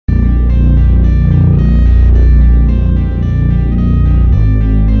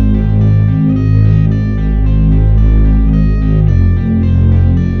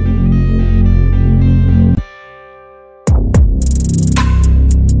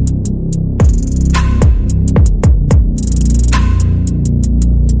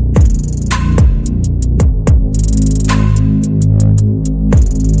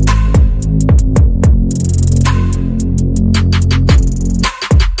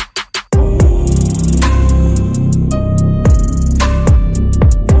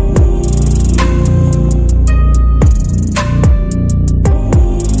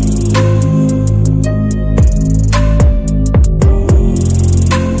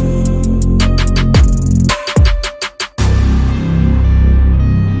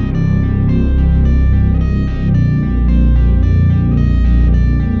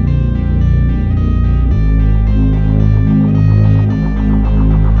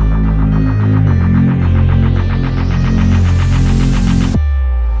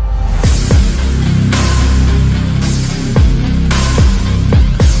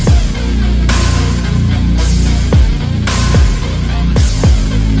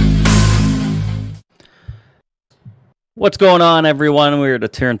What's going on, everyone? We're to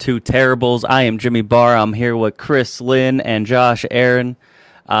Turn 2 Terribles. I am Jimmy Barr. I'm here with Chris Lynn and Josh Aaron.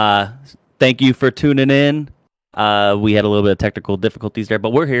 Thank you for tuning in. We had a little bit of technical difficulties there,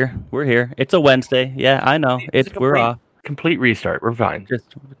 but we're here. We're here. It's a Wednesday. Yeah, I know. We're off. Complete restart. We're fine.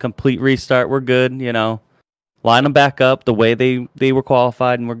 Just complete restart. We're good. Line them back up the way they were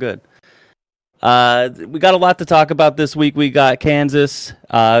qualified, and we're good. We got a lot to talk about this week. We got Kansas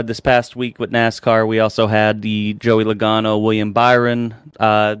this past week with NASCAR. We also had the Joey Logano, William Byron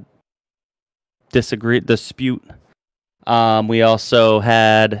dispute. We also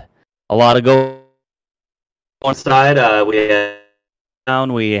had a lot of go on side.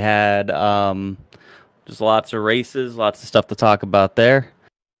 We had just lots of races, lots of stuff to talk about there.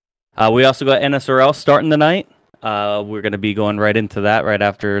 We also got NSRL starting tonight. We're going to be going right into that right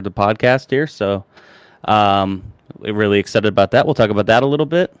after the podcast here. So we're really excited about that. We'll talk about that a little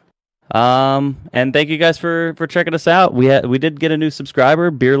bit. And thank you guys for checking us out. We did get a new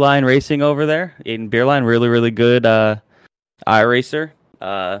subscriber, Beerline Racing over there. Aiden Beerline, really, really good iRacer.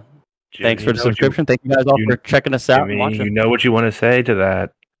 Thanks for the subscription. Thank you guys all for checking us out. And watching. You know what you want to say to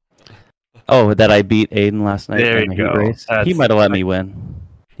that. Oh, that I beat Aiden last night. There you go. He might have let me win.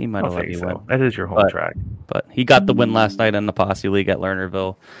 He might have let me win. That is your home track. But he got the win last night in the Posse League at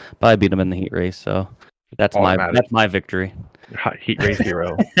Lernerville. But I beat him in the heat race, so that's my victory. Heat race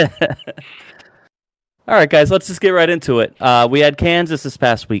hero. All right, guys, let's just get right into it. We had Kansas this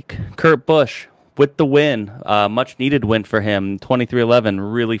past week. Kurt Busch with the win. Much needed win for him.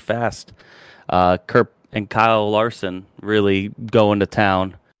 23-11, really fast. Kurt and Kyle Larson really going to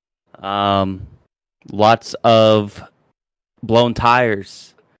town. Lots of blown tires.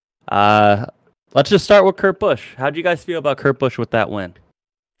 Let's just start with Kurt Busch. How'd you guys feel about Kurt Busch with that win?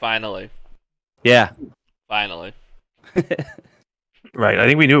 Finally. Yeah. Finally. Right. I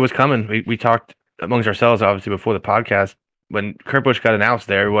think we knew it was coming. We talked amongst ourselves, obviously, before the podcast. When Kurt Busch got announced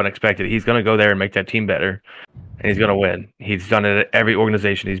there, everyone expected he's going to go there and make that team better, and he's going to win. He's done it at every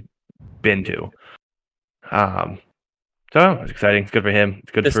organization he's been to. So it's exciting. It's good for him.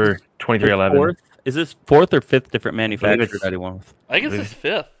 It's good for 23-11. Is this fourth or fifth different manufacturer that he won with? I guess it's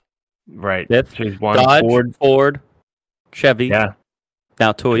fifth. Right. Fifth. So he's won Dodge, Ford, Chevy. Yeah.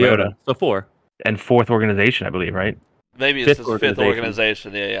 Now Toyota. So four. And fourth organization, I believe, right? Maybe it's his fifth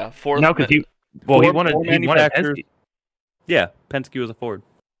organization. Yeah. Fourth. No, because he won a Penske. Yeah, Penske was a Ford.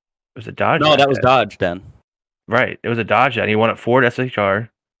 It was a Dodge. No, that was Dodge then. Right. It was a Dodge then. He won at Ford SHR,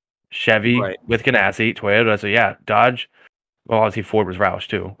 Chevy with Ganassi, Toyota. So yeah, Dodge. Well, obviously Ford was Roush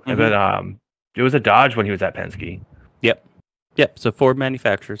too. Mm-hmm. But it was a Dodge when he was at Penske. Yep. So Ford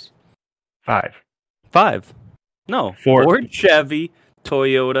manufacturers. Five. No. Ford, Chevy,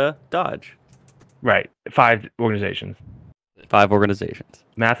 Toyota, Dodge. Right. 5 organizations. 5 organizations.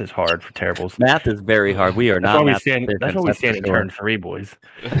 Math is hard for terribles. Math is very hard. We are not. That's why we stand in turn 3, boys.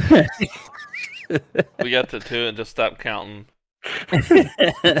 We got to 2 and just stopped counting.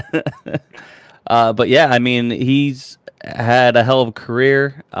 But yeah, I mean, he's had a hell of a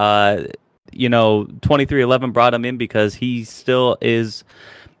career. 23-11 brought him in because he still is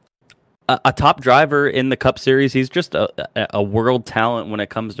a top driver in the Cup Series. He's just a world talent when it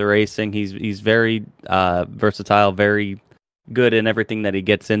comes to racing. He's very versatile, very good in everything that he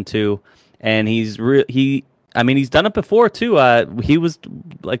gets into, and he's done it before too. He was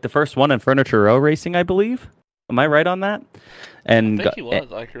like the first one in Furniture Row racing, I believe. Am I right on that? And I think he was.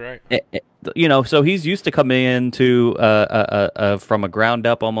 Like, you're right. So he's used to coming into from a ground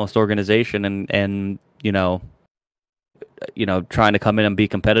up almost organization, and trying to come in and be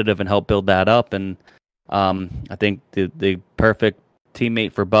competitive and help build that up. And I think the perfect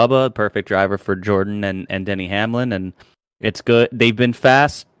teammate for Bubba, perfect driver for Jordan and Denny Hamlin, and it's good. They've been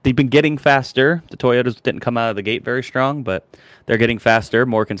fast. They've been getting faster. The Toyotas didn't come out of the gate very strong, but they're getting faster,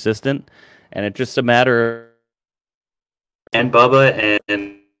 more consistent, and it's just a matter. And Bubba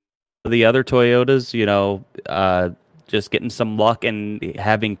and the other Toyotas, just getting some luck and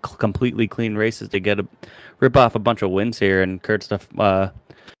having completely clean races to rip off a bunch of wins here. And Kurt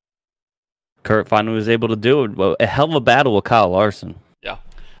finally was able to do it. Well, a hell of a battle with Kyle Larson. Yeah,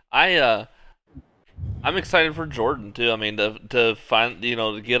 I'm excited for Jordan too. I mean, to find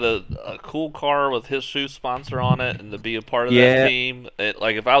to get a cool car with his shoe sponsor on it and to be a part of that team.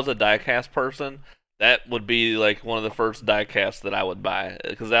 Like if I was a diecast person, that would be like one of the first diecasts that I would buy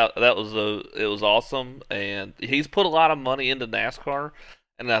because it was awesome, and he's put a lot of money into NASCAR,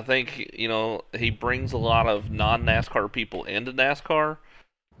 and I think he brings a lot of non-NASCAR people into NASCAR.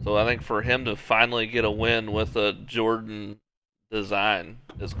 So I think for him to finally get a win with a Jordan design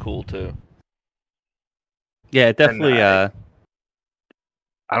is cool too. Yeah, it definitely. I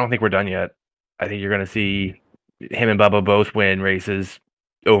don't think we're done yet. I think you're going to see him and Bubba both win races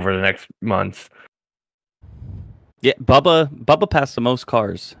over the next months. Yeah, Bubba passed the most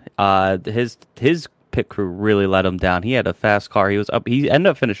cars. His pit crew really let him down. He had a fast car. He was up. He ended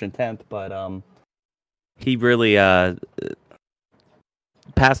up finishing 10th, but he really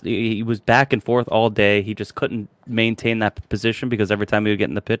passed. He was back and forth all day. He just couldn't maintain that position because every time he would get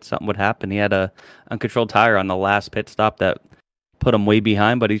in the pit, something would happen. He had a uncontrolled tire on the last pit stop that put him way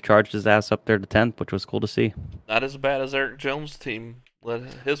behind, but he charged his ass up there to 10th, which was cool to see. Not as bad as Eric Jones' team let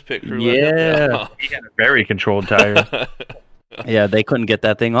his pit crew. Yeah, he had a very controlled tire. Yeah, they couldn't get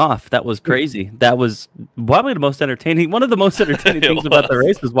that thing off. That was crazy. That was probably the most entertaining. One of the most entertaining things about the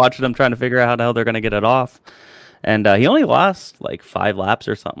race was watching them trying to figure out how the hell they're going to get it off. And he only lost like 5 laps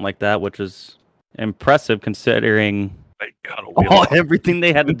or something like that, which was impressive considering everything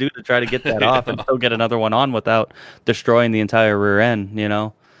they had to do to try to get that off and still get another one on without destroying the entire rear end. You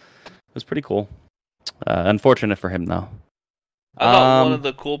know, it was pretty cool. Unfortunate for him though. I thought one of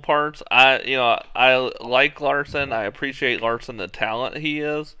the cool parts, I like Larson. I appreciate Larson, the talent he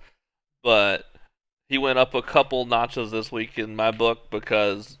is, but he went up a couple notches this week in my book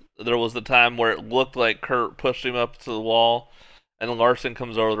because there was the time where it looked like Kurt pushed him up to the wall, and Larson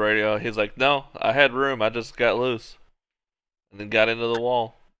comes over the radio. He's like, "No, I had room. I just got loose," and then got into the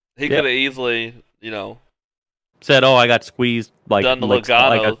wall. He could have easily, said, "Oh, I got squeezed." Like done the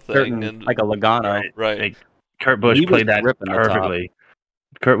Logano thing, like a Logano, right? Like, Kurt Busch played that perfectly.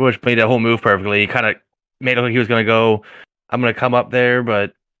 Kurt Busch played that whole move perfectly. He kind of made it look like he was going to go, I'm going to come up there,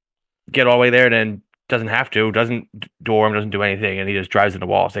 but get all the way there, and then doesn't have to, doesn't door him, doesn't do anything, and he just drives in the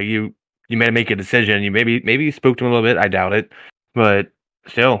wall. So you made him make a decision. You maybe you spooked him a little bit. I doubt it. But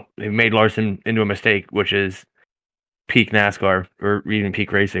still, it made Larson into a mistake, which is peak NASCAR or even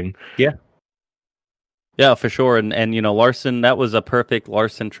peak racing. Yeah. Yeah, for sure. And Larson, that was a perfect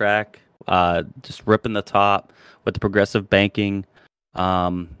Larson track. Just ripping the top with the progressive banking,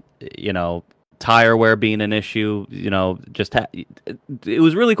 tire wear being an issue, it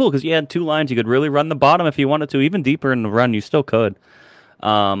was really cool because you had 2 lines. You could really run the bottom if you wanted to, even deeper in the run, you still could.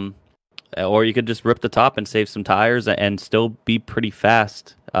 Or you could just rip the top and save some tires and still be pretty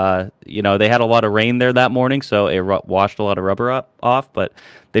fast. They had a lot of rain there that morning, so it washed a lot of rubber off, but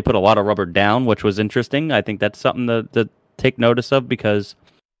they put a lot of rubber down, which was interesting. I think that's something to take notice of because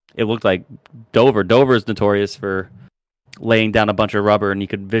it looked like Dover. Dover is notorious for laying down a bunch of rubber, and you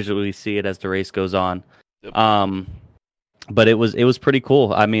could visually see it as the race goes on. Yep. But it was pretty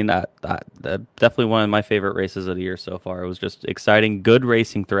cool. I mean, definitely one of my favorite races of the year so far. It was just exciting, good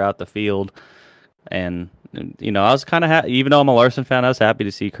racing throughout the field, and I was kind of even though I'm a Larson fan, I was happy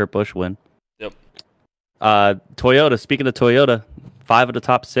to see Kurt Busch win. Yep. Toyota. Speaking of Toyota, 5 of the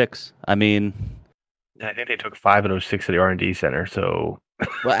top 6. I mean, I think they took 5 of those 6 at the R&D center. So,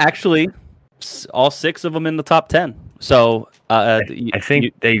 well, actually, all 6 of them in the top 10. So, I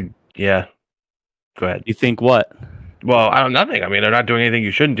think yeah. Go ahead. You think what? Well, nothing. I mean, they're not doing anything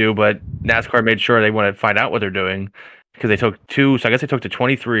you shouldn't do, but NASCAR made sure they want to find out what they're doing because they took 2. So I guess they took the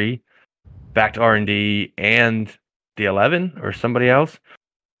 23 back to R&D and the 11 or somebody else,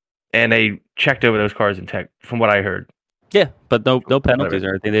 and they checked over those cars in tech, from what I heard. Yeah, but no penalties or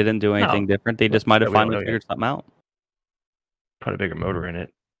anything. They didn't do anything different. They just might have finally figured something out. Put a bigger motor in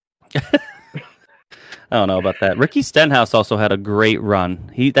it. I don't know about that. Ricky Stenhouse also had a great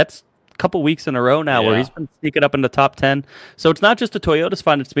run. That's a couple weeks in a row now where he's been sneaking up in the top 10. So it's not just the Toyotas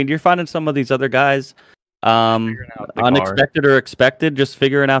finding speed. You're finding some of these other guys, unexpected or expected, just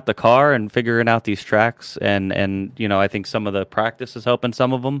figuring out the car and figuring out these tracks. And I think some of the practice is helping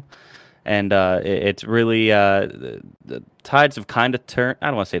some of them. And it's really the tides have kind of turned. I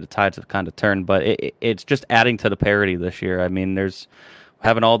don't want to say the tides have kind of turned, but it's just adding to the parity this year. I mean, there's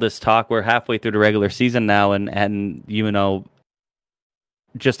having all this talk. We're halfway through the regular season now, and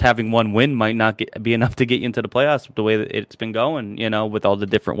just having one win might not be enough to get you into the playoffs with the way that it's been going. With all the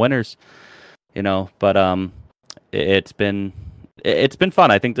different winners. But it's been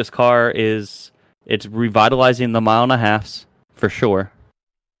fun. I think this car it's revitalizing the 1.5 miles for sure.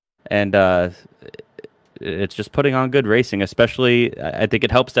 And it's just putting on good racing, especially I think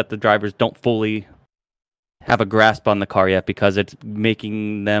it helps that the drivers don't fully have a grasp on the car yet because it's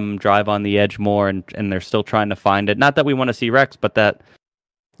making them drive on the edge more and they're still trying to find it. Not that we want to see wrecks, but that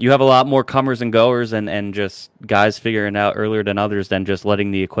you have a lot more comers and goers and just guys figuring out earlier than others than just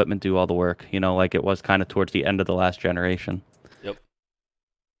letting the equipment do all the work, like it was kind of towards the end of the last generation. Yep.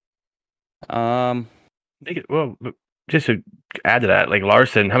 Well, just to add to that, like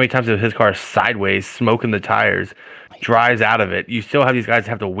Larson, how many times is his car sideways, smoking the tires, drives out of it? You still have these guys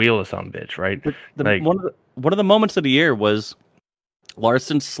have to wheel to some bitch, right? One of the moments of the year was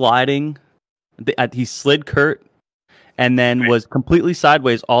Larson sliding. He slid Kurt and then was completely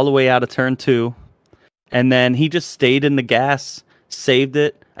sideways all the way out of turn 2. And then he just stayed in the gas, saved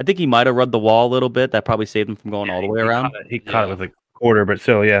it. I think he might have rubbed the wall a little bit. That probably saved him from going all the way around. He caught it with a quarter, but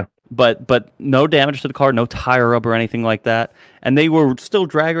still, yeah. But no damage to the car, no tire rub or anything like that. And they were still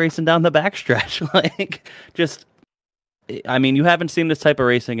drag racing down the backstretch. I mean, you haven't seen this type of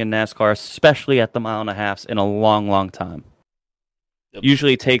racing in NASCAR, especially at the 1.5 miles, in a long, long time. Yep.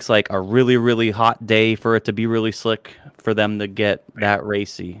 Usually it takes like a really, really hot day for it to be really slick for them to get that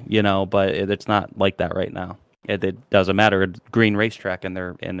racy, but it's not like that right now. It doesn't matter. It's green racetrack and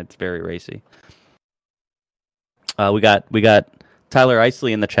it's very racy. We got Tyler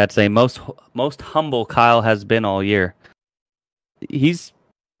Isley in the chat saying most humble Kyle has been all year. He's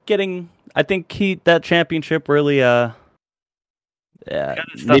getting, I think that championship really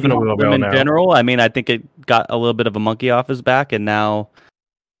maybe in general. I mean, I think it got a little bit of a monkey off his back, and now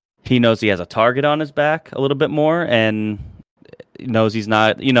he knows he has a target on his back a little bit more, and knows he's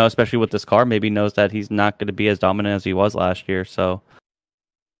not, especially with this car, maybe knows that he's not going to be as dominant as he was last year. So,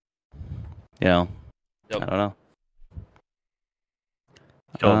 I don't know.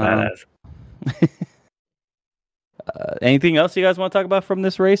 So badass. Anything else you guys want to talk about from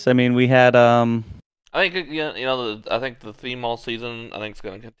this race? I mean, we had I think I think the theme all season, I think, is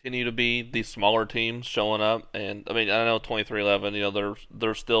going to continue to be these smaller teams showing up, and I mean, I know 23XI,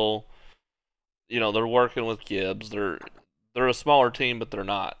 they're still, they're working with Gibbs. They're a smaller team, but they're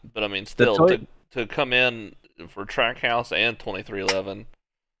not. But I mean, still to come in for Trackhouse and 23XI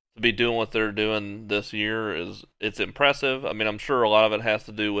to be doing what they're doing this year it's impressive. I mean, I'm sure a lot of it has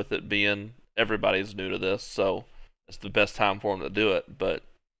to do with it being everybody's new to this, so it's the best time for them to do it, but.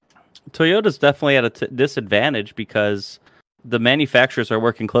 Toyota's definitely at a disadvantage because the manufacturers are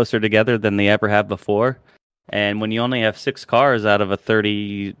working closer together than they ever have before. And when you only have 6 cars out of a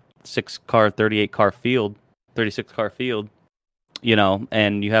 38 car field, 36 car field,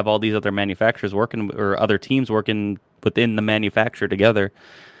 and you have all these other manufacturers working or other teams working within the manufacturer together,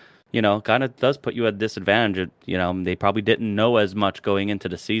 kind of does put you at a disadvantage. They probably didn't know as much going into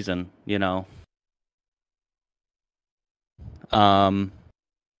the season,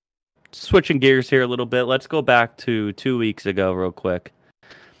 Switching gears here a little bit, let's go back to 2 weeks ago real quick.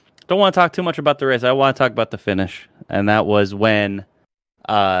 Don't want to talk too much about the race. I want to talk about the finish. And that was when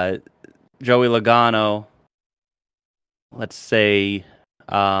Joey Logano, let's say... just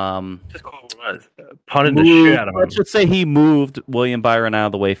call it what it was. Punted the shit out of him. Let's just say he moved William Byron out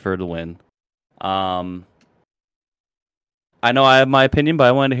of the way for the win. I know I have my opinion, but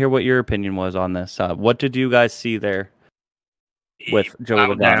I wanted to hear what your opinion was on this. What did you guys see there with Joey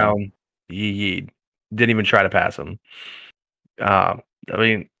Logano? He didn't even try to pass him. I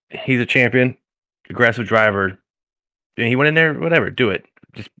mean, he's a champion, aggressive driver. And he went in there, whatever, do it.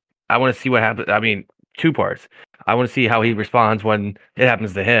 I want to see what happens. I mean, 2 parts. I want to see how he responds when it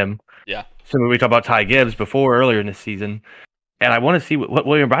happens to him. Yeah. So we talked about Ty Gibbs earlier in this season, and I want to see what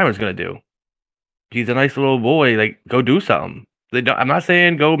William Byron's going to do. He's a nice little boy. Like, go do something. I'm not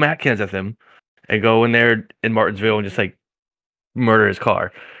saying go Matt Kenseth him and go in there in Martinsville and just like murder his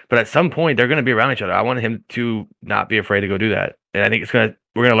car. But at some point, they're going to be around each other. I want him to not be afraid to go do that. And I think we're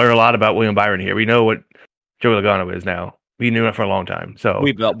going to learn a lot about William Byron here. We know what Joey Logano is now. We knew it for a long time. So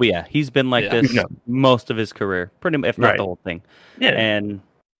he's been like this most of his career, pretty much, if not the whole thing. Yeah. And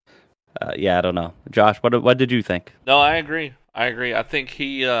I don't know, Josh. What did you think? No, I agree. I think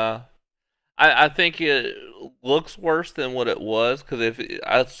he. I think it looks worse than what it was because if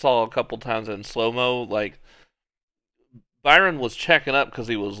I saw a couple times in slow mo, like. Byron was checking up because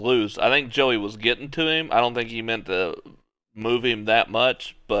he was loose. I think Joey was getting to him. I don't think he meant to move him that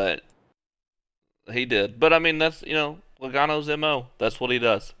much, but he did. But I mean, that's Logano's MO. That's what he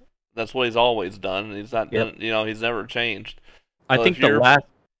does. That's what he's always done. He's not done. He's never changed. I think the last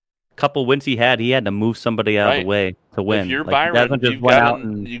couple wins he had to move somebody out of the way to win. If you're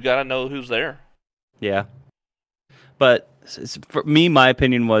Byron, you got to know who's there. Yeah, but for me, my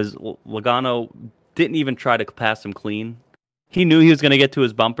opinion was Logano didn't even try to pass him clean. He knew he was going to get to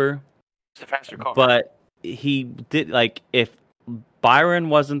his bumper. It's a faster car. But he did, if Byron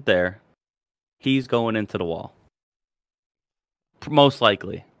wasn't there, he's going into the wall. Most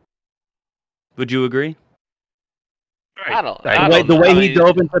likely. Would you agree? Right. The way he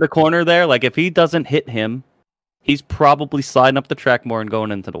dove into the corner there, if he doesn't hit him, he's probably sliding up the track more and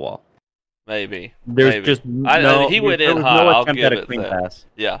going into the wall. Maybe. There's just he went in high. I'll give it that. Pass.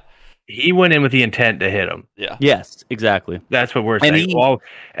 Yeah. He went in with the intent to hit him. Yeah. Yes, exactly. That's what we're saying.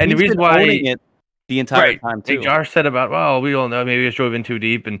 And the reason why it the entire time too. Like Josh said about, we don't know, maybe I drove in too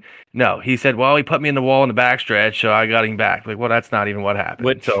deep, and no, he said, he put me in the wall in the backstretch, so I got him back. Like, that's not even what happened.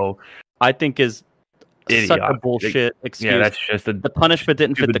 Which I think is such a bullshit excuse. Yeah, that's just the punishment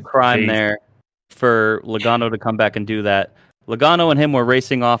didn't fit the crime there for Logano to come back and do that. Logano and him were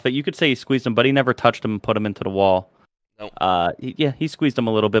racing off it. You could say he squeezed him, but he never touched him and put him into the wall. Nope. He squeezed him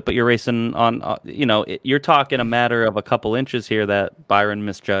a little bit, but you're racing on, you're talking a matter of a couple inches here that Byron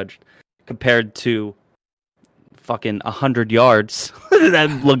misjudged compared to fucking 100 yards that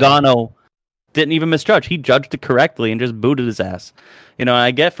Logano didn't even misjudge. He judged it correctly and just booted his ass.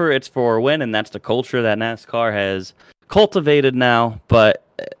 I get it's for a win, and that's the culture that NASCAR has cultivated now, but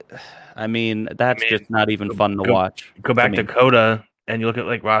that's just not even fun to watch. Go back to Coda, and you look at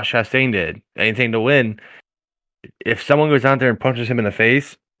like Ross Chastain did. Anything to win. If someone goes out there and punches him in the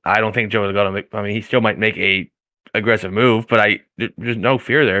face, I don't think Joe is going to make. He still might make a aggressive move, but there's no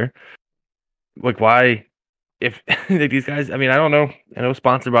fear there. Like, why? If like these guys, I don't know. I know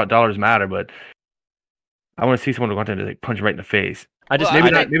sponsors about dollars matter, but I want to see someone go out there and like punch him right in the face.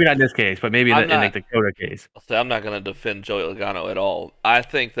 Maybe not in this case, but maybe in like the Coda case. I'm not going to defend Joey Logano at all. I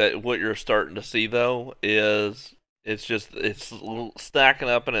think that what you're starting to see though is it's stacking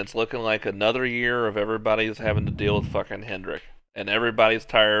up, and it's looking like another year of everybody's having to deal with fucking Hendrick, and everybody's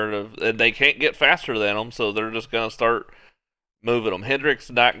tired of, and they can't get faster than him, so they're just going to start moving them.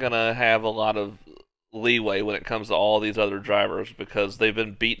 Hendrick's not going to have a lot of leeway when it comes to all these other drivers because they've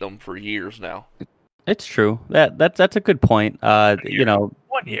been beating them for years now. It's true. That's a good point. 1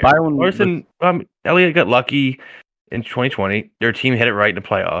 year. Byron Elliott got lucky in 2020. Their team hit it right in the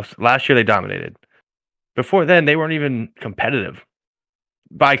playoffs. Last year they dominated. Before then, they weren't even competitive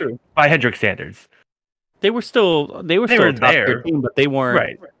by Hendrick standards. They were still top there, team, but they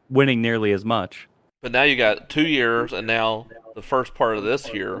weren't winning nearly as much. But now you got 2 years, and now the first part of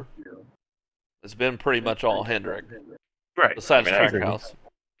this year has been pretty much all Hendrick, right? Besides Trackhouse.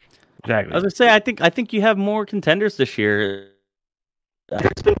 Exactly. I was gonna say, I think you have more contenders this year.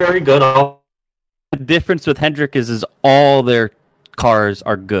 It's been very good. The difference with Hendrick is all their cars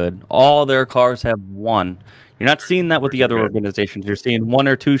are good. All their cars have won. You're not seeing that with the other organizations. You're seeing 1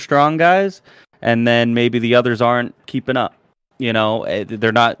 or 2 strong guys, and then maybe the others aren't keeping up.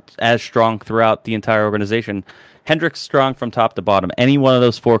 They're not as strong throughout the entire organization. Hendrick's strong from top to bottom. Any one of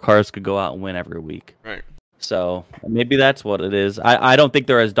those 4 cars could go out and win every week. Right. So maybe that's what it is. I don't think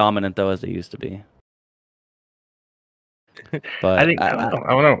they're as dominant though as they used to be. But I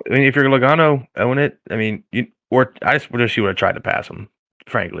don't know. If you're Logano, own it. I just wish you would have tried to pass him.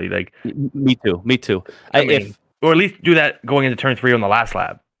 Frankly, like me too. Or at least do that going into turn 3 on the last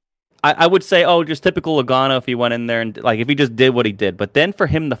lap. I would say, just typical Logano if he went in there and if he just did what he did. But then for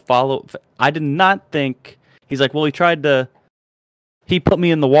him to follow, I did not think he's like, well, he put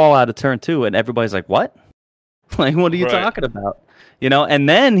me in the wall out of turn 2, and everybody's like, what? Like, what are you talking about? And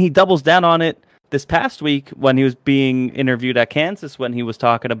then he doubles down on it this past week when he was being interviewed at Kansas, when he was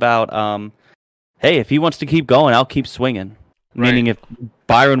talking about, hey, if he wants to keep going, I'll keep swinging. Right. Meaning if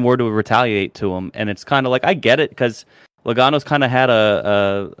Byron were to retaliate to him. And it's kind of like, I get it, because Logano's kind of had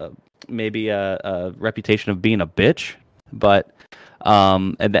maybe a reputation of being a bitch, but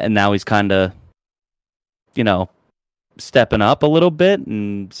and now he's kind of, stepping up a little bit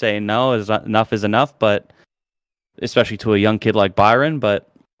and saying no, enough is enough, but especially to a young kid like Byron.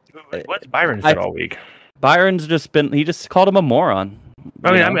 But what's Byron said all week? Byron's he just called him a moron.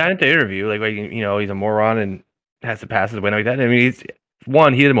 I didn't interview he's a moron and has to pass his way like that. He's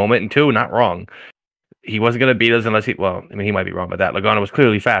one, he had a moment, and 2, not wrong. He wasn't going to beat us unless he might be wrong about that. Logano was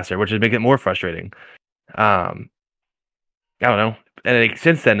clearly faster, which is making it more frustrating. I don't know. And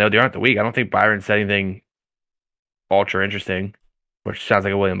since then, though, they aren't the week. I don't think Byron said anything ultra interesting, which sounds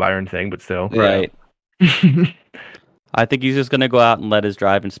like a William Byron thing, but still. Right. I think he's just going to go out and let his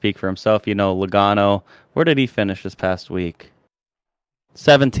drive and speak for himself. Logano, where did he finish this past week?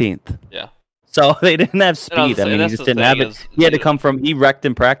 17th. Yeah. So they didn't have speed. He just didn't have it. He wrecked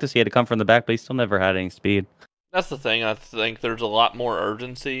in practice. He had to come from the back, but he still never had any speed. That's the thing. I think there's a lot more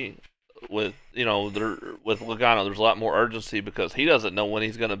urgency with Logano. There's a lot more urgency because he doesn't know when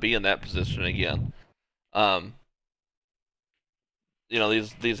he's going to be in that position again.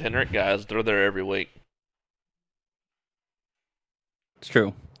 These Hendrick guys, they're there every week. It's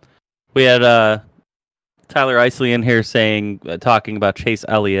true. We had Tyler Isley in here talking about Chase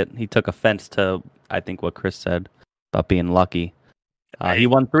Elliott. He took offense to, I think, what Chris said about being lucky. He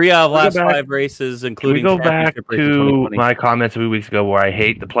won 3 out of last 5 races, including. Can we go back to my comments a few weeks ago where I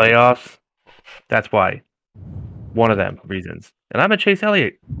hate the playoffs? That's why. One of them reasons. And I'm a Chase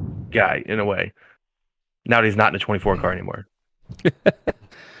Elliott guy in a way. Now that he's not in a 24 car anymore.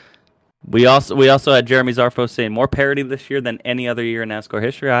 We also had Jeremy Zarfo saying more parity this year than any other year in NASCAR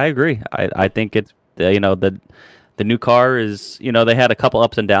history. I agree. I think it's The new car is, they had a couple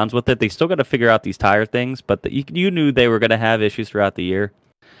ups and downs with it. They still got to figure out these tire things, but you knew they were going to have issues throughout the year.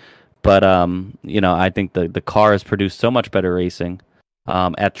 But I think the car has produced so much better racing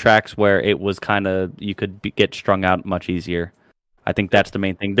at tracks where it was kind of you could get strung out much easier. I think that's the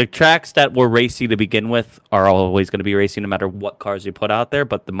main thing. The tracks that were racy to begin with are always going to be racing no matter what cars you put out there.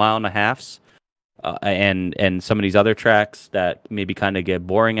 But the 1.5 miles and some of these other tracks that maybe kind of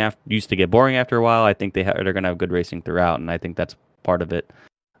used to get boring after a while, I think they're going to have good racing throughout, and I think that's part of it.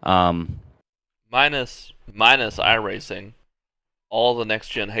 Minus iRacing, all the next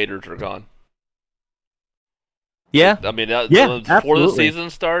gen haters are gone. Yeah, I mean, before the season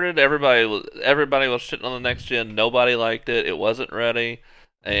started, everybody was shitting on the next gen. Nobody liked it. It wasn't ready.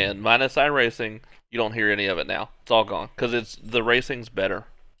 And minus iRacing, you don't hear any of it now. It's all gone because the racing's better.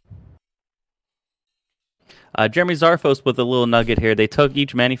 Jeremy Zarfos with a little nugget here. They took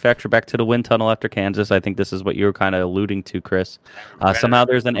each manufacturer back to the wind tunnel after Kansas. I think this is what you were kind of alluding to, Chris. Somehow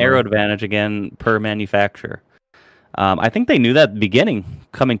there's an aero advantage again per manufacturer. I think they knew that at the beginning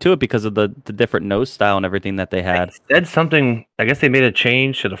coming to it because of the different nose style and everything that they had. They said something. I guess they made a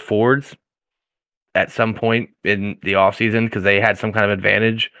change to the Fords at some point in the offseason because they had some kind of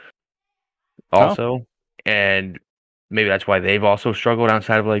advantage also. And maybe that's why they've also struggled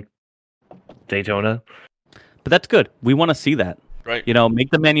outside of like Daytona. But that's good. We want to see that. Right.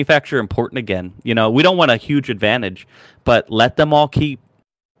 Make the manufacturer important again. We don't want a huge advantage, but let them all keep,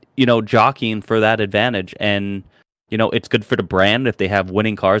 jockeying for that advantage. And, it's good for the brand if they have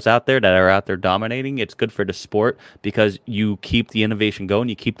winning cars out there that are out there dominating. It's good for the sport because you keep the innovation going.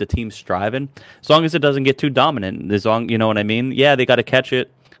 You keep the team striving. As long as it doesn't get too dominant. As long, you know what I mean? Yeah, they got to catch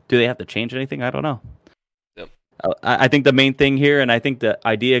it. Do they have to change anything? I don't know. Yep. I think the main thing here, and I think the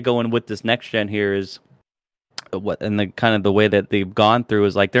idea going with this next gen here is, the kind of the way that they've gone through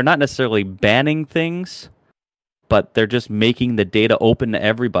is like they're not necessarily banning things, but they're just making the data open to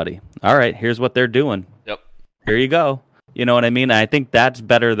everybody. All right, here's what they're doing. Yep. Here you go. You know what I mean? I think that's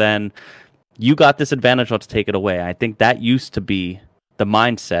better than you got this advantage, let's take it away. I think that used to be the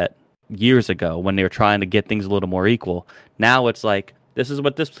mindset years ago when they were trying to get things a little more equal. Now it's like, this is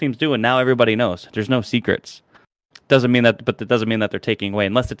what this team's doing. Now everybody knows. There's no secrets. Doesn't mean that, but it doesn't mean that they're taking away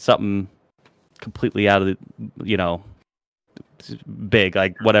unless it's something completely out of the, big,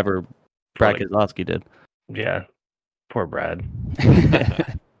 like whatever Brad Keselowski did. Yeah. Poor Brad.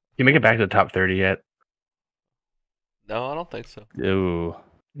 You make it back to the top 30 yet? No, I don't think so. Ooh.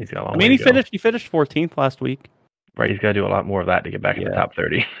 He's got a long I mean, way he to go. finished 14th last week. Right, he's got to do a lot more of that to get back in the top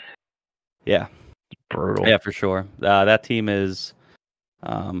 30. Yeah. It's brutal. Yeah, for sure. That team is,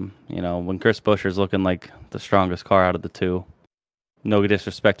 when Chris Buescher's looking like the strongest car out of the two. No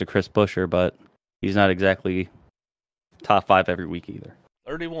disrespect to Chris Buescher, but he's not exactly top 5 every week either.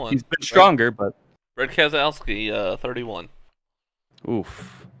 31. He's been stronger, but Brad Keselowski, 31.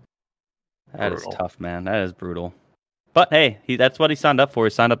 Oof. That is tough, man. That is brutal. But hey, that's what he signed up for. He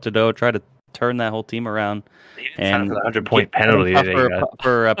signed up to try to turn that whole team around. And the 100-point penalty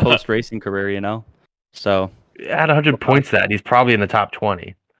for a post-racing career, So add 100 points to that, he's probably in the top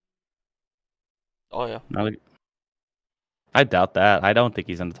 20. Oh yeah. I doubt that. I don't think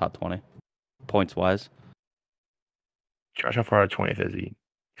he's in the top 20 points wise. Josh, how far out of 20th is he?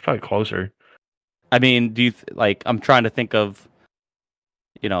 He's probably closer. I mean, do you I'm trying to think of,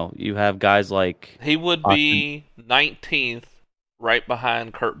 you have guys like he would be 19th, right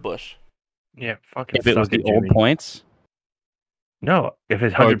behind Kurt Busch. Yeah, fucking. If it was the old points. No, if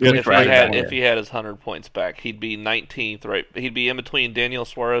his 100 points if he had his 100 points back, he'd be 19th. Right, he'd be in between Daniel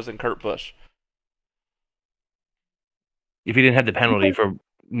Suarez and Kurt Busch. If he didn't have the penalty for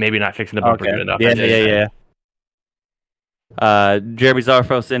maybe not fixing the bumper good enough. Yeah. Jeremy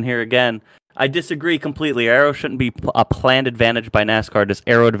Zarfos in here again. I disagree completely. Aero shouldn't be a planned advantage by NASCAR. This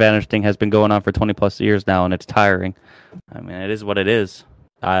aero advantage thing has been going on for 20 plus years now, and it's tiring. I mean, it is what it is.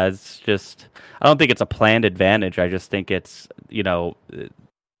 It's just, I don't think it's a planned advantage. I just think it's, it's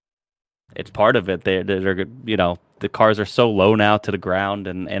part of it. They're the cars are so low now to the ground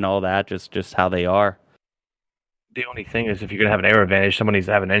and all that, just how they are. The only thing is, if you're going to have an aero advantage, someone needs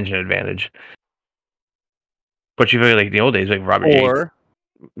to have an engine advantage. But you feel like the old days, like Robert Yates.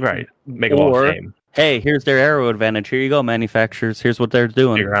 Right. Make them all the same. Hey, here's their aero advantage. Here you go, manufacturers. Here's what they're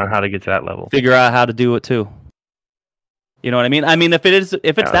doing. Figure out how to get to that level. Figure out how to do it too. You know what I mean? I mean, if it's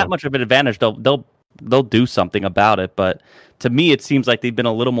that much of an advantage, they'll do something about it. But to me, it seems like they've been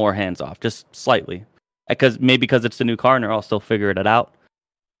a little more hands off, just slightly, because it's the new car and they're all still figuring it out.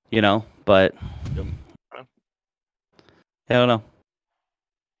 But I don't know.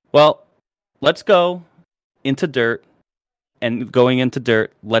 Well, let's go into dirt. And going into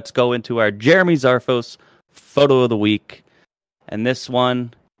dirt, let's go into our Jeremy Zarfos photo of the week. And this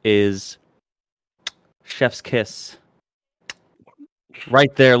one is Chef's Kiss.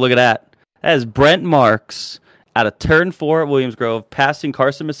 Right there, look at that. That is Brent Marks out of turn 4 at Williams Grove, passing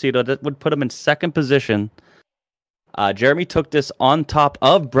Carson Macedo. That would put him in second position. Jeremy took this on top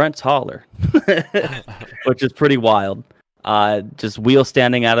of Brent's hauler, which is pretty wild. Just wheel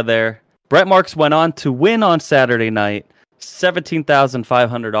standing out of there. Brent Marks went on to win on Saturday night,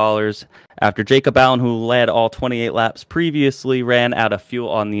 $17,500 after Jacob Allen, who led all 28 laps previously, ran out of fuel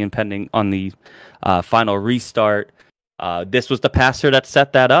on the final restart. This was the passer that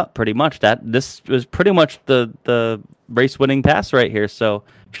set that up pretty much. This was pretty much the race winning pass right here. So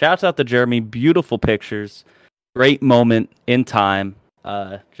shouts out to Jeremy. Beautiful pictures. Great moment in time.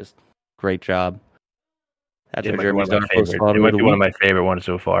 Just great job. That's It what might Jeremy's be done. one of my favorite ones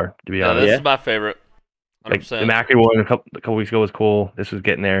so far, to be Yeah, honest. this is my favorite. 100%. Like the Macri one a couple weeks ago was cool. This was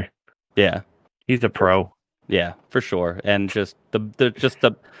getting there. Yeah. He's a pro. Yeah, for sure. And just the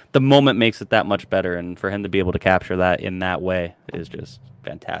moment makes it that much better, and for him to be able to capture that in that way is just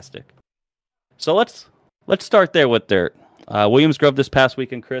fantastic. So let's start there with dirt. Williams Grove this past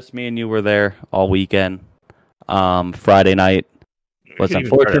weekend, Chris, me and you were there all weekend. Friday night was You could even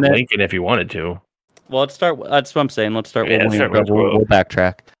start at unfortunate. Lincoln if you wanted to. Well, let's start. That's what I'm saying. Let's start with Yeah, Williams start Grove. with We'll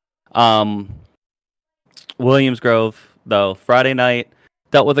backtrack. Williams Grove, though, Friday night,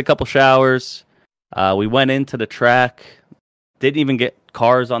 dealt with a couple showers. We went into the track. Didn't even get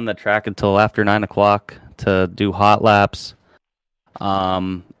cars on the track until after 9 o'clock to do hot laps.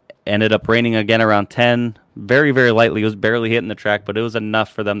 Ended up raining again around 10. Very, very lightly. It was barely hitting the track, but it was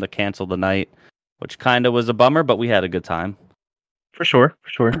enough for them to cancel the night, which kind of was a bummer, but we had a good time. For sure.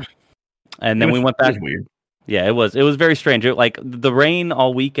 And then we went back. It was weird. Yeah, it was very strange. Like the rain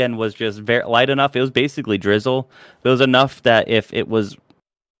all weekend was just very light enough. It was basically drizzle. It was enough that if it was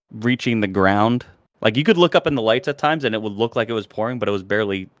reaching the ground, like you could look up in the lights at times and it would look like it was pouring, but it was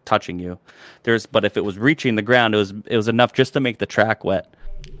barely touching you. But if it was reaching the ground, it was enough just to make the track wet.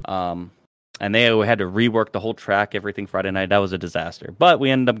 And they had to rework the whole track, everything Friday night. That was a disaster. But we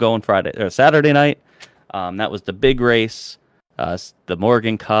ended up going Saturday night. That was the big race, the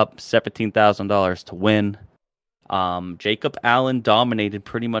Morgan Cup, $17,000 to win. Jacob Allen dominated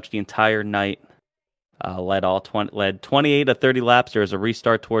pretty much the entire night. Led 28 of 30 laps. There was a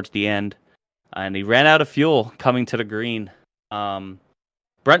restart towards the end, and he ran out of fuel coming to the green.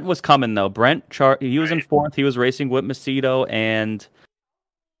 Brent was coming though. He was in fourth. He was racing with Macedo, and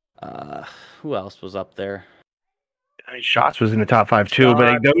who else was up there? I mean, Shots was in the top 5 too,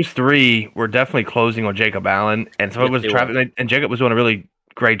 but like, those three were definitely closing on Jacob Allen, and some of it was traffic. And Jacob was doing a really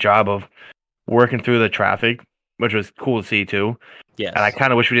great job of working through the traffic, which was cool to see too. Yes. And I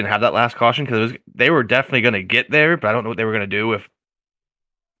kind of wish we didn't have that last caution because they were definitely going to get there, but I don't know what they were going to do if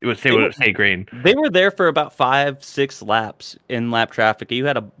it would stay green. They were there for about 5-6 laps in lap traffic.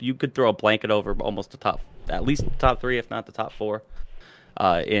 You could throw a blanket over almost at least the top 3, if not the top 4,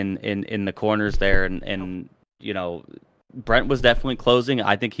 in the corners there, and you know, Brent was definitely closing.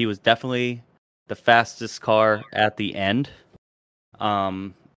 I think he was definitely the fastest car at the end.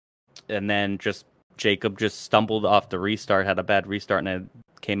 And then Jacob just stumbled off the restart, had a bad restart, and it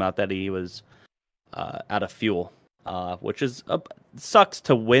came out that he was out of fuel, which is sucks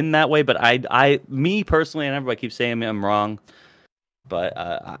to win that way. But me personally, and everybody keeps saying I'm wrong, but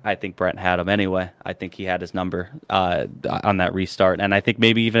I think Brent had him anyway. I think he had his number on that restart, and I think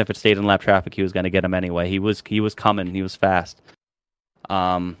maybe even if it stayed in lap traffic, he was going to get him anyway. He was coming. He was fast.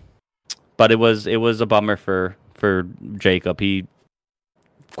 But it was a bummer for Jacob. He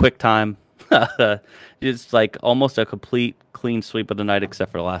quick time. It's like almost a complete clean sweep of the night,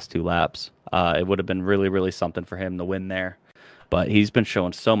 except for the last 2 laps. It would have been really, really something for him to win there. But he's been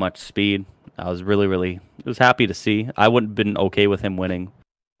showing so much speed. I was really happy to see. I wouldn't have been okay with him winning,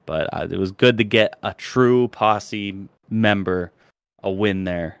 but it was good to get a true posse member a win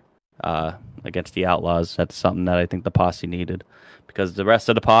there against the Outlaws. That's something that I think the posse needed, because the rest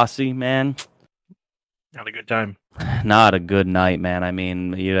of the posse, man, Had a good time. not a good night, man. I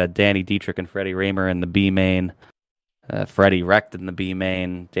mean, you had Danny Dietrich and Freddie Raymer in the B main. Freddie wrecked in the B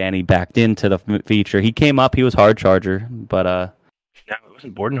main. Danny backed into the feature. He came up. He was hard charger, but No, it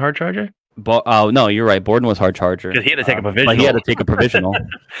wasn't Borden hard charger. No, you're right. Borden was hard charger Because he had to take a provisional. But he had to take a provisional.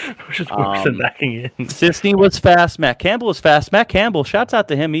 Which is worse than backing in. Sisney was fast. Matt Campbell was fast. Matt Campbell, shouts out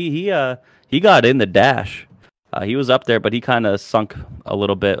to him. He got in the dash. He was up there, but he kind of sunk a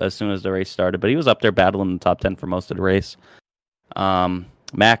little bit as soon as the race started. But he was up there battling the top 10 for most of the race.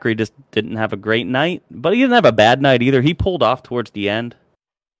 Macri just didn't have a great night, but he didn't have a bad night either. He pulled off towards the end.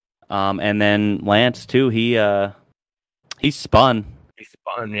 And then Lance too. He spun. He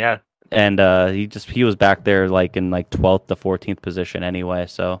spun, yeah. and he was back there like in like 12th to 14th position anyway.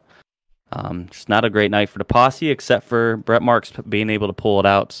 So just not a great night for the posse, except for Brett Marks being able to pull it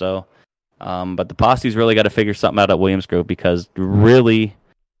out. So, but the posse's really got to figure something out at Williams Grove, because really,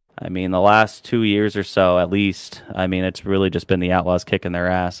 I mean, the last 2 years or so, at least, I mean, it's really just been the Outlaws kicking their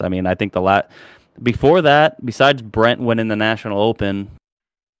ass. I mean, I think before that, besides Brent winning the National Open,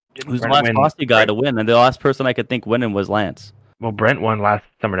 who's the last posse guy to win? And the last person I could think winning was Lance. Well, Brent won last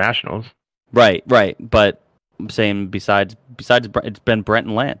Summer Nationals. Right. But I'm saying besides Brent, it's been Brent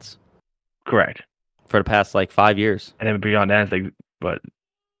and Lance. Correct. For the past like 5 years. And then beyond that, it's like, but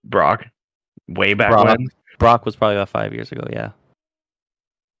Brock, way back when. Brock was probably about 5 years ago, yeah.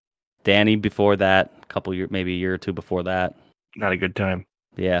 Danny before that, a couple years, maybe a year or two before that. Not a good time.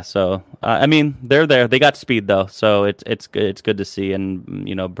 Yeah, so I mean, they're there. They got speed though, so it's good to see, and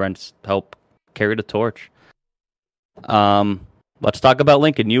you know, Brent's helped carry the torch. Let's talk about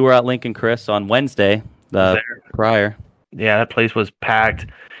Lincoln. You were at Lincoln, Chris, on Wednesday, the prior. Yeah, that place was packed.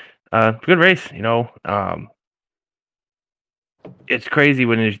 Good race, you know. It's crazy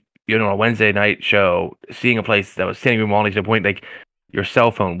when a Wednesday night show, seeing a place that was standing room only to the point like your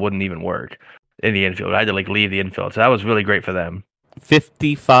cell phone wouldn't even work in the infield. I had to like leave the infield, so that was really great for them.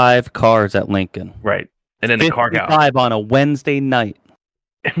 55 cars at Lincoln. Right. And then the car out. 55 on a Wednesday night.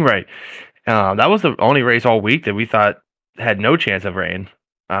 Right. That was the only race all week that we thought had no chance of rain.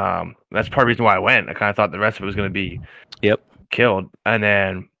 That's part of the reason why I went. I kind of thought the rest of it was going to be killed. And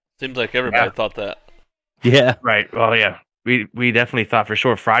then... Seems like everybody thought that. Yeah. Right. Well, yeah. We definitely thought for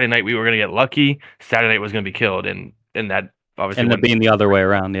sure Friday night we were going to get lucky. Saturday night was going to be killed. And that obviously... Ended up being the other way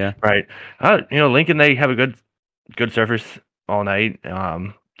around, yeah. Right. Lincoln, they have a good surface all night.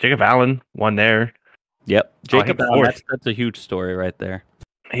 Jacob Allen won there. Yep. Jacob Allen, that's a huge story right there.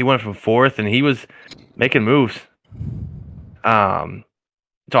 He went from fourth, and he was making moves.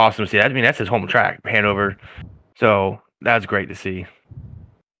 It's awesome to see that. I mean, that's his home track, Hanover. So that's great to see.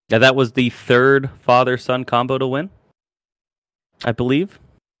 Yeah, that was the third father-son combo to win, I believe,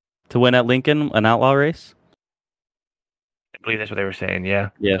 to win at Lincoln, an outlaw race. I believe that's what they were saying, yeah.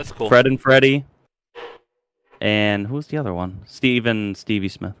 Yeah, that's cool. Fred and Freddie. And who's the other one? Stevie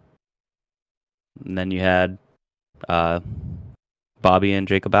Smith. And then you had Bobby and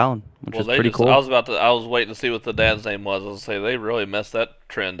Jacob Allen, which is pretty cool. I was waiting to see what the dad's name was. I was going to say, they really messed that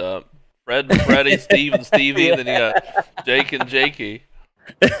trend up. Fred and Freddie, Steve and Stevie, and then you got Jake and Jakey.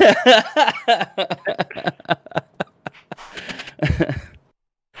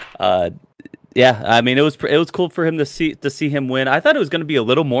 Yeah, I mean, it was cool for him to see him win. I thought it was going to be a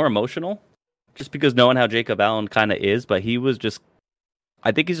little more emotional, just because knowing how Jacob Allen kind of is, but he was just,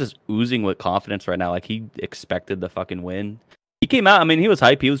 I think he's just oozing with confidence right now. Like, he expected the fucking win. He came out, I mean, he was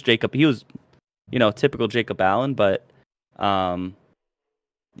hype. He was, typical Jacob Allen, but,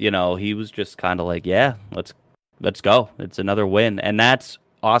 he was just kind of like, yeah, let's go. It's another win. And that's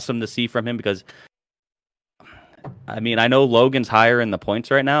awesome to see from him, because, I mean, I know Logan's higher in the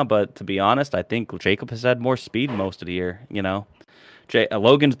points right now, but to be honest, I think Jacob has had more speed most of the year,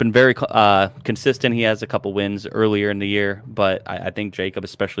 Logan's been very consistent. He has a couple wins earlier in the year, but I think Jacob,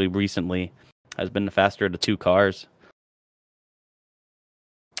 especially recently, has been the faster of the two cars.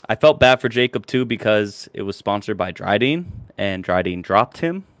 I felt bad for Jacob, too, because it was sponsored by Dryden, and Dryden dropped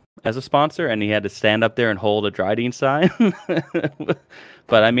him as a sponsor, and he had to stand up there and hold a Dryden sign.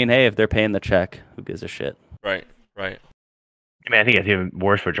 But, I mean, hey, if they're paying the check, who gives a shit? Right. Man, I think it's even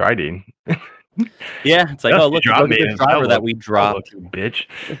worse for Dryden. Yeah, it's like, look at the driver that we dropped. Bitch.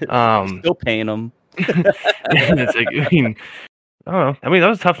 Still paying him. It's like, I don't know. I mean, that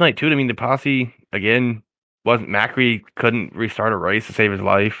was a tough night, too. I mean, the posse, again, Macri couldn't restart a race to save his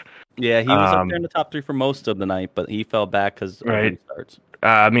life. Yeah, he was up there in the top three for most of the night, but he fell back because of restarts.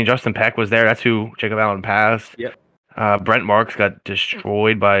 I mean, Justin Peck was there. That's who Jacob Allen passed. Yep. Brent Marks got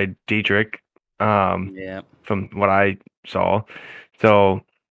destroyed by Dietrich. From what I saw. So,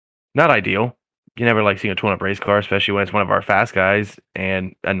 not ideal. You never like seeing a tune-up race car, especially when it's one of our fast guys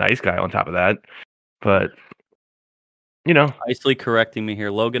and a nice guy on top of that. But, Nicely correcting me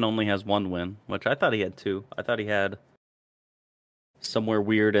here. Logan only has one win, which I thought he had two. I thought he had Somewhere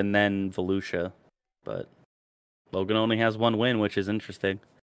Weird and then Volusia. But Logan only has one win, which is interesting.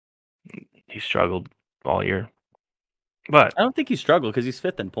 He struggled all year. But I don't think he struggled because he's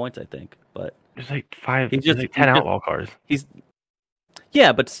fifth in points, I think. But there's like 10 outlaw cars.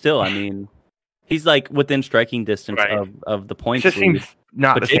 Yeah, but still, I mean, he's like within striking distance of the points. It just seems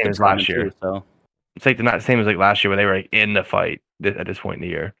not the same as last year. Too, so it's like not the same as like last year where they were like in the fight at this point in the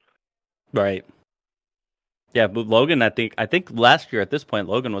year. Right. Yeah, but Logan, I think last year at this point,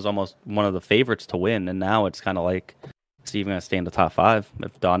 Logan was almost one of the favorites to win, and now it's kind of like is he even gonna stay in the top 5?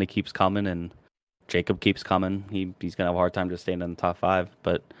 If Donnie keeps coming and Jacob keeps coming, he's gonna have a hard time just staying in the top 5.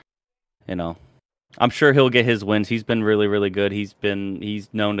 But I'm sure he'll get his wins. He's been really, really good. He's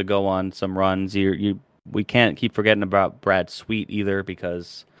known to go on some runs. We can't keep forgetting about Brad Sweet either,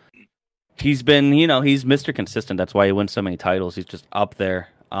 because he's been, he's Mr. Consistent. That's why he wins so many titles. He's just up there.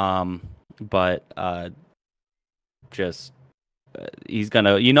 But he's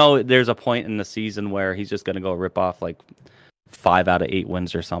gonna, there's a point in the season where he's just gonna go rip off like 5 out of 8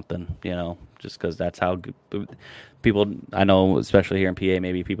 wins or something, just because that's how people, I know, especially here in PA,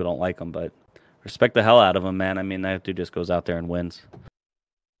 maybe people don't like him, but respect the hell out of him, man. I mean, that dude just goes out there and wins.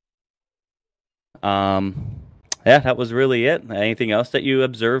 Yeah, that was really it. Anything else that you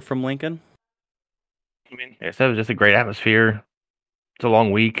observed from Lincoln? I mean, I said it was just a great atmosphere. It's a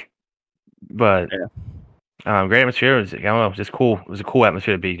long week, but great atmosphere. I don't know, just cool. It was a cool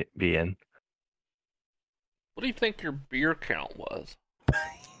atmosphere to be in. What do you think your beer count was?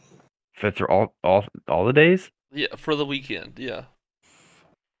 Fit through all the days? Yeah, for the weekend. Yeah.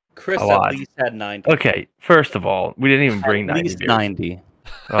 Chris at least had 90. Okay, first of all, we didn't even bring 90 at least beers. 90.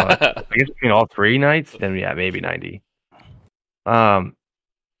 I guess between all 3 nights, then yeah, maybe 90.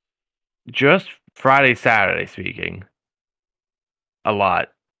 Just Friday, Saturday speaking, a lot.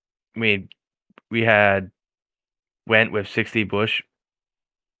 I mean, we went with 60 Busch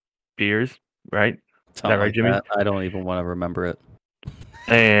beers, right? Is that right, Jimmy? I don't even want to remember it.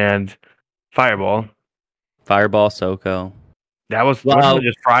 And Fireball, SoCo. That was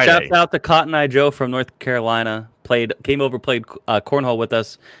just Friday. Shouts out to Cotton Eye Joe from North Carolina. Came over, played cornhole with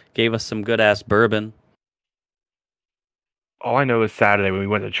us, gave us some good ass bourbon. All I know is Saturday when we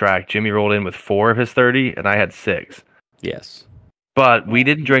went to track, Jimmy rolled in with 4 of his 30, and I had 6. Yes, but we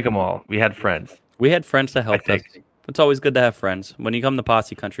didn't drink them all. We had friends. We had friends to help us. It's always good to have friends. When you come to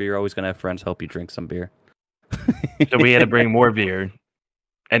Posse Country, you're always going to have friends help you drink some beer. So we had to bring more beer,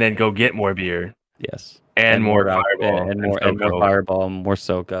 and then go get more beer. Yes. And more Fireball. And more Fireball, and more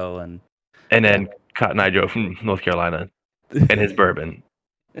SoCo. And then Cotton Eye Joe from North Carolina and his bourbon.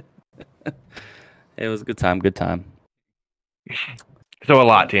 It was a good time. So a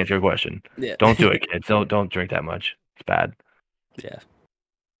lot to answer your question. Yeah. Don't do it, kids. Don't drink that much. It's bad. Yeah.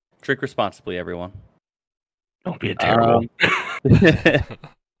 Drink responsibly, everyone. Don't be a terrible.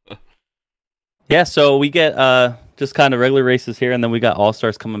 Yeah, so we get just kind of regular races here, and then we got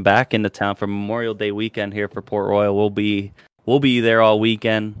All-Stars coming back into town for Memorial Day weekend here for Port Royal. We'll be there all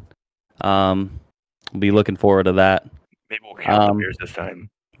weekend. We'll be looking forward to that. Maybe we'll count the beers this time.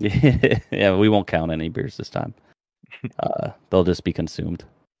 Yeah, we won't count any beers this time. They'll just be consumed.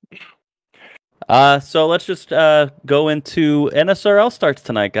 So let's just go into NSRL starts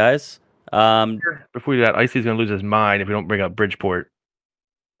tonight, guys. Before we do that, Icy's going to lose his mind if we don't bring up Bridgeport.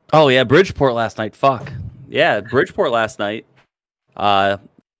 Oh, yeah, Bridgeport last night. Fuck. Yeah, Bridgeport last night. Sheldon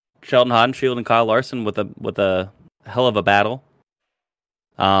Hodenshield and Kyle Larson with a hell of a battle.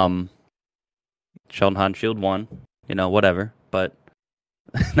 Sheldon Hodenshield won. Whatever. But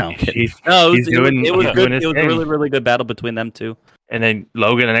no, I'm kidding. It was good. It was a really, really good battle between them two. And then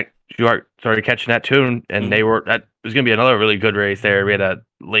Logan and Stuart started catching that too, and that was going to be another really good race there. We had a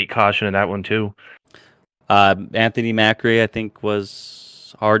late caution in that one too. Anthony Macri, I think, was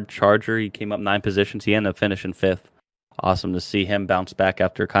hard charger. He came up 9 positions. He ended up finishing 5th. Awesome to see him bounce back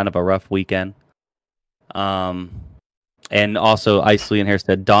after kind of a rough weekend. And also, Isley in here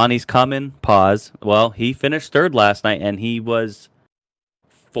said, Donnie's coming. Pause. Well, he finished 3rd last night, and he was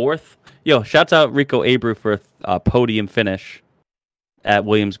 4th. Yo, shouts out Rico Abreu for a podium finish at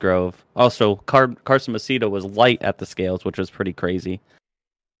Williams Grove. Also, Carson Macedo was light at the scales, which was pretty crazy.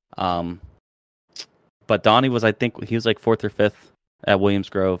 But Donnie was, I think, he was like 4th or 5th at Williams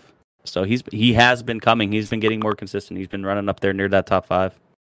Grove. So he has been coming. He's been getting more consistent. He's been running up there near that top 5.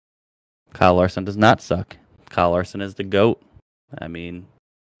 Kyle Larson does not suck. Kyle Larson is the GOAT. I mean,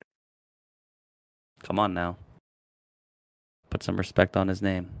 come on now. Put some respect on his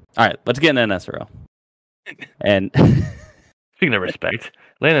name. All right, let's get into NSRL. And speaking of respect,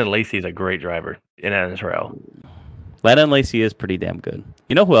 Landon Lacey is a great driver in NSRL. Landon Lacey is pretty damn good.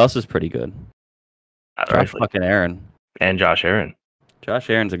 You know who else is pretty good? Josh fucking Aaron. And Josh Aaron. Josh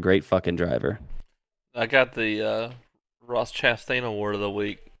Aaron's a great fucking driver. I got the Ross Chastain Award of the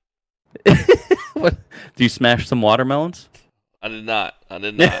week. What? Do you smash some watermelons? I did not.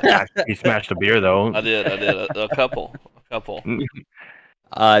 He smashed a beer though. I did. A couple.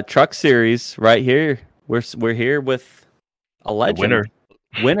 Truck Series right here. We're here with a legend.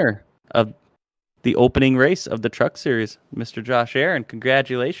 Winner of the opening race of the Truck Series, Mr. Josh Aaron.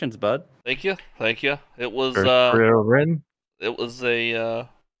 Congratulations, bud. Thank you. It was It was a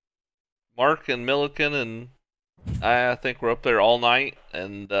Mark and Milliken and I think we're up there all night,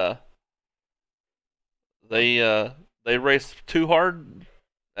 and they raced too hard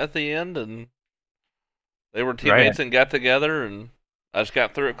at the end, and they were teammates and got together, and I just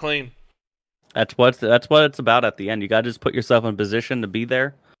got through it clean. That's what it's about at the end. You got to just put yourself in position to be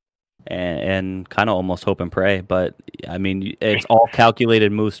there, and kind of almost hope and pray. But I mean, it's all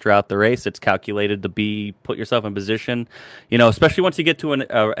calculated moves throughout the race. It's calculated to put yourself in position. You know, especially once you get to an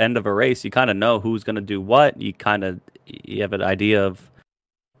end of a race, you kind of know who's going to do what. You have an idea of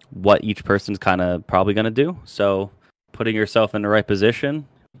what each person's kind of probably going to do. So putting yourself in the right position,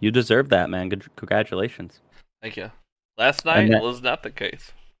 you deserve that, man. Congratulations. Thank you. Last night was not the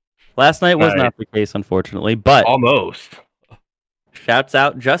case. Last night was not the case, unfortunately, but almost. Shouts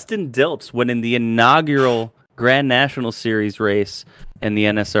out Justin Diltz winning the inaugural Grand National Series race in the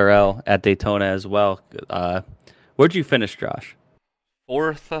NSRL at Daytona as well. Where'd you finish, Josh?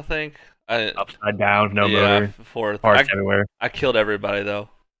 4th, I think. Upside down, no motor. 4th. Parts everywhere. I killed everybody, though.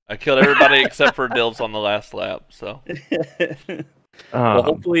 I killed everybody except for Diltz on the last lap. So, well,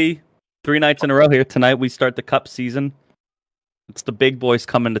 hopefully 3 nights in a row here. Tonight we start the Cup season. It's the big boys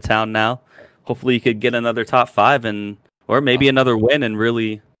coming to town now. Hopefully you could get another top 5 or maybe another win and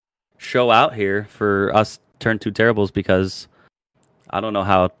really show out here for us Turn 2 Terribles, because I don't know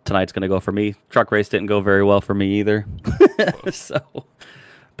how tonight's going to go for me. Truck race didn't go very well for me either. But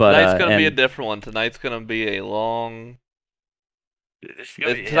tonight's going to be a different one. Tonight's going to be a long...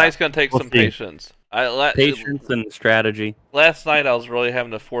 Tonight's going to take some patience. Patience and strategy. Last night I was really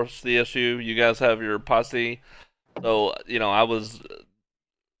having to force the issue. You guys have your posse. So, I was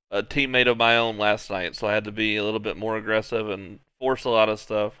a teammate of my own last night, so I had to be a little bit more aggressive and force a lot of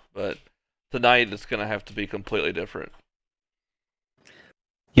stuff. But tonight it's going to have to be completely different.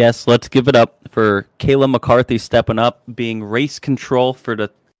 Yes, let's give it up for Kayla McCarthy stepping up, being race control for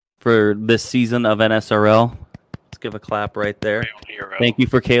this season of NSRL. Let's give a clap right there. Thank you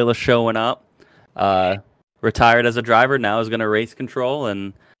for Kayla showing up. Retired as a driver, now is going to race control,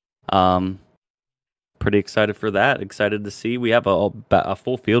 and pretty excited for that. Excited to see. We have a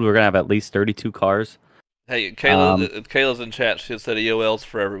full field. We're going to have at least 32 cars. Hey, Kayla's in chat. She said EOL's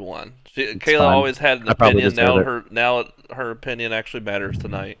for everyone. Kayla fine. always had an opinion. Now her opinion actually matters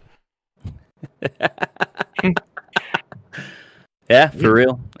tonight. Yeah, for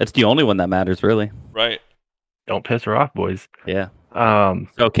real. It's the only one that matters, really. Right. Don't piss her off, boys. Yeah.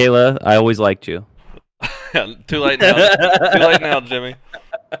 So Kayla, I always liked you. Too late now. Too late now, Jimmy.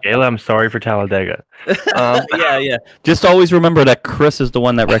 Kayla, I'm sorry for Talladega. Yeah. Just always remember that Chris is the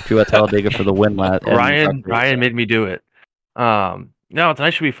one that wrecked you at Talladega for the win last. Ryan made me do it. No,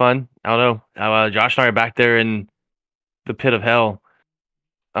 tonight should be fun. I don't know. Josh and I are back there in the pit of hell.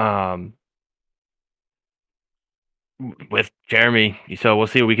 With Jeremy. So we'll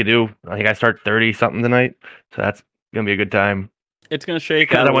see what we can do. I think I start 30 something tonight. So that's gonna be a good time. It's gonna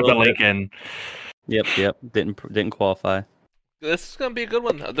shake out. I went to Lincoln. Yep. Didn't qualify. This is going to be a good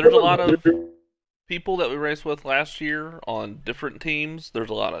one. There's a lot of people that we raced with last year on different teams.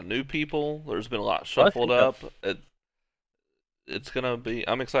 There's a lot of new people. There's been a lot shuffled up. It's going to be...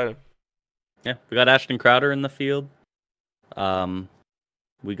 I'm excited. Yeah, we got Ashton Crowder in the field.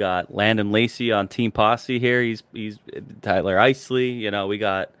 We got Landon Lacey on Team Posse here. He's Tyler Isley. We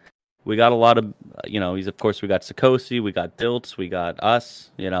got a lot of, we got Sikosi, we got Diltz, we got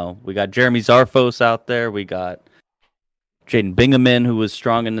us, we got Jeremy Zarfos out there. We got Jaden Bingaman, who was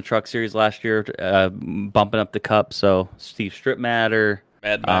strong in the truck series last year, bumping up the cup. So Steve Stripmatter,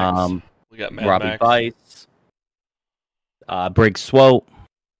 Mad Max. We got Mad Robbie Max. Bice, Briggs Swope.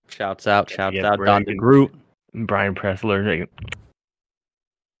 Shouts out, Don DeGroot, Brian Pressler,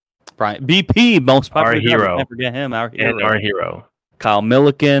 Brian BP, most popular our hero. Can't forget him. Our hero. Kyle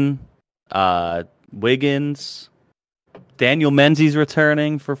Milliken, Wiggins, Daniel Menzies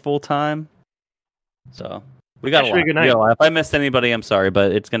returning for full time. So. We got a lot. Good night. If I missed anybody, I'm sorry,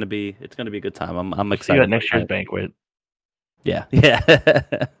 but it's gonna be a good time. I'm excited. See you at next year's banquet. Yeah.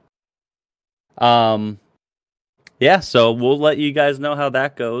 Yeah. So we'll let you guys know how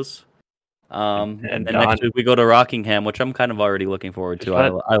that goes. And then next week we go to Rockingham, which I'm kind of already looking forward to.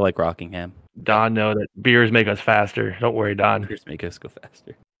 I like Rockingham. Don, know that beers make us faster. Don't worry, Don. Beers make us go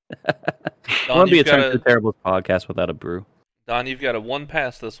faster. Don, it won't be a Turn 2 Terribles podcast without a brew. Don, you've got a 1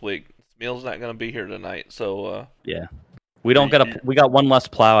 pass this week. Meal's not going to be here tonight, so yeah, we got one less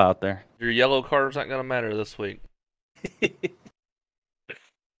plow out there. Your yellow card's not going to matter this week.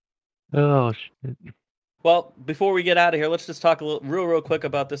 Oh shit! Well, before we get out of here, let's just talk a little, real quick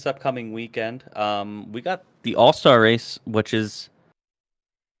about this upcoming weekend. We got the All-Star race, which is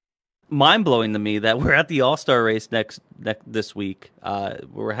mind-blowing to me that we're at the All-Star race this week.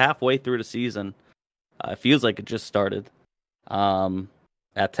 We're halfway through the season. It feels like it just started.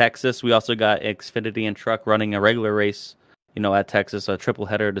 At Texas, we also got Xfinity and Truck running a regular race, at Texas, a triple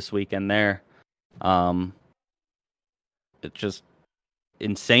header this weekend there. It's just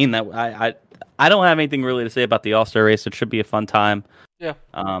insane that I don't have anything really to say about the All-Star race. It should be a fun time. Yeah.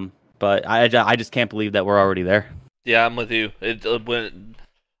 But I just can't believe that we're already there. Yeah, I'm with you.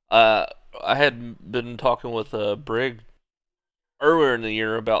 I had been talking with Brig earlier in the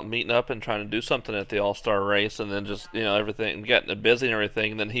year about meeting up and trying to do something at the All-Star race, and then just everything getting busy and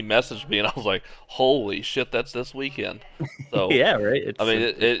everything. And then he messaged me, and I was like, "Holy shit, that's this weekend!" So yeah, right.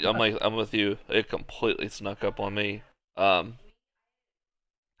 I'm with you. It completely snuck up on me. But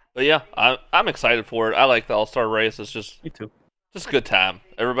yeah, I'm excited for it. I like the All-Star race. It's just me too. Just a good time.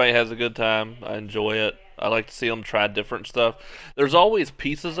 Everybody has a good time. I enjoy it. I like to see them try different stuff. There's always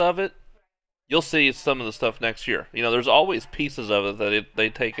pieces of it. You'll see some of the stuff next year. There's always pieces of it that they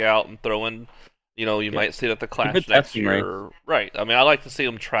take out and throw in. You might see it at the Clash next year. Right. I mean, I like to see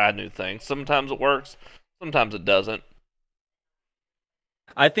them try new things. Sometimes it works. Sometimes it doesn't.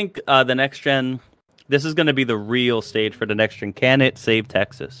 I think the next gen, this is going to be the real stage for the next gen. Can it save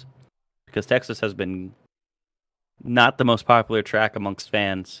Texas? Because Texas has been not the most popular track amongst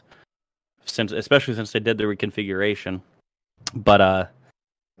fans, especially since they did the reconfiguration. But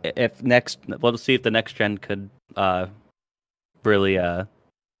let's see if the next gen could really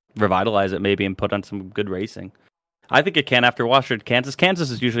revitalize it maybe and put on some good racing. I think it can after Washington, Kansas. Kansas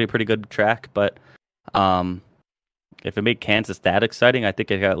is usually a pretty good track, but if it made Kansas that exciting, I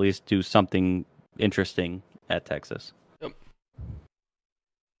think it could at least do something interesting at Texas. Yep.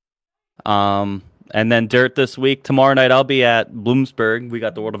 And then dirt this week. Tomorrow night I'll be at Bloomsburg. We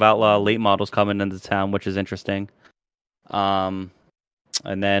got the World of Outlaw late models coming into town, which is interesting. And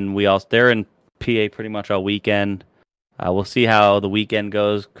then they're in PA pretty much all weekend. We'll see how the weekend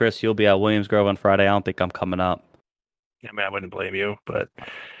goes. Chris, you'll be at Williams Grove on Friday. I don't think I'm coming up. I mean, I wouldn't blame you, but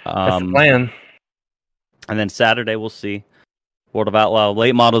that's the plan. And then Saturday we'll see. World of Outlaw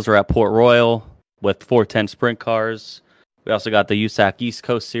late models are at Port Royal with 410 sprint cars. We also got the USAC East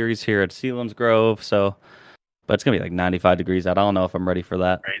Coast Series here at Sealands Grove. But it's gonna be like 95 degrees out. I don't know if I'm ready for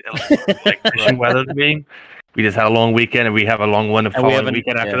that. Right, like weather to me. We just had a long weekend, and we have a long one the following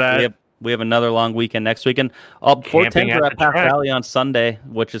weekend after that. We have another long weekend next weekend. 410s are at Path Valley on Sunday,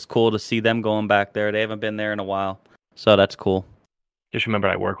 which is cool to see them going back there. They haven't been there in a while, so that's cool. Just remember,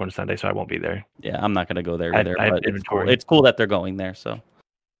 I work on Sunday, so I won't be there. Yeah, I'm not gonna go there either. But inventory. It's cool that they're going there. So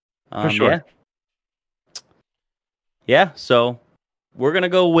for sure. Yeah, so we're going to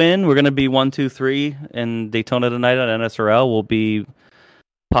go win. We're going to be 1-2-3 in Daytona tonight on NSRL. We'll be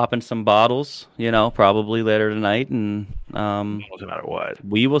popping some bottles, probably later tonight. And doesn't matter what.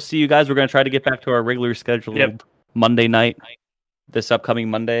 We will see you guys. We're going to try to get back to our regularly scheduled Monday night, this upcoming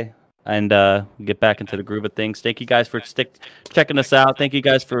Monday, and get back into the groove of things. Thank you guys for checking us out. Thank you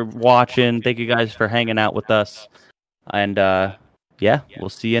guys for watching. Thank you guys for hanging out with us. And, we'll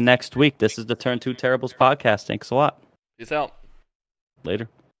see you next week. This is the Turn 2 Terribles podcast. Thanks a lot. Peace out. Later.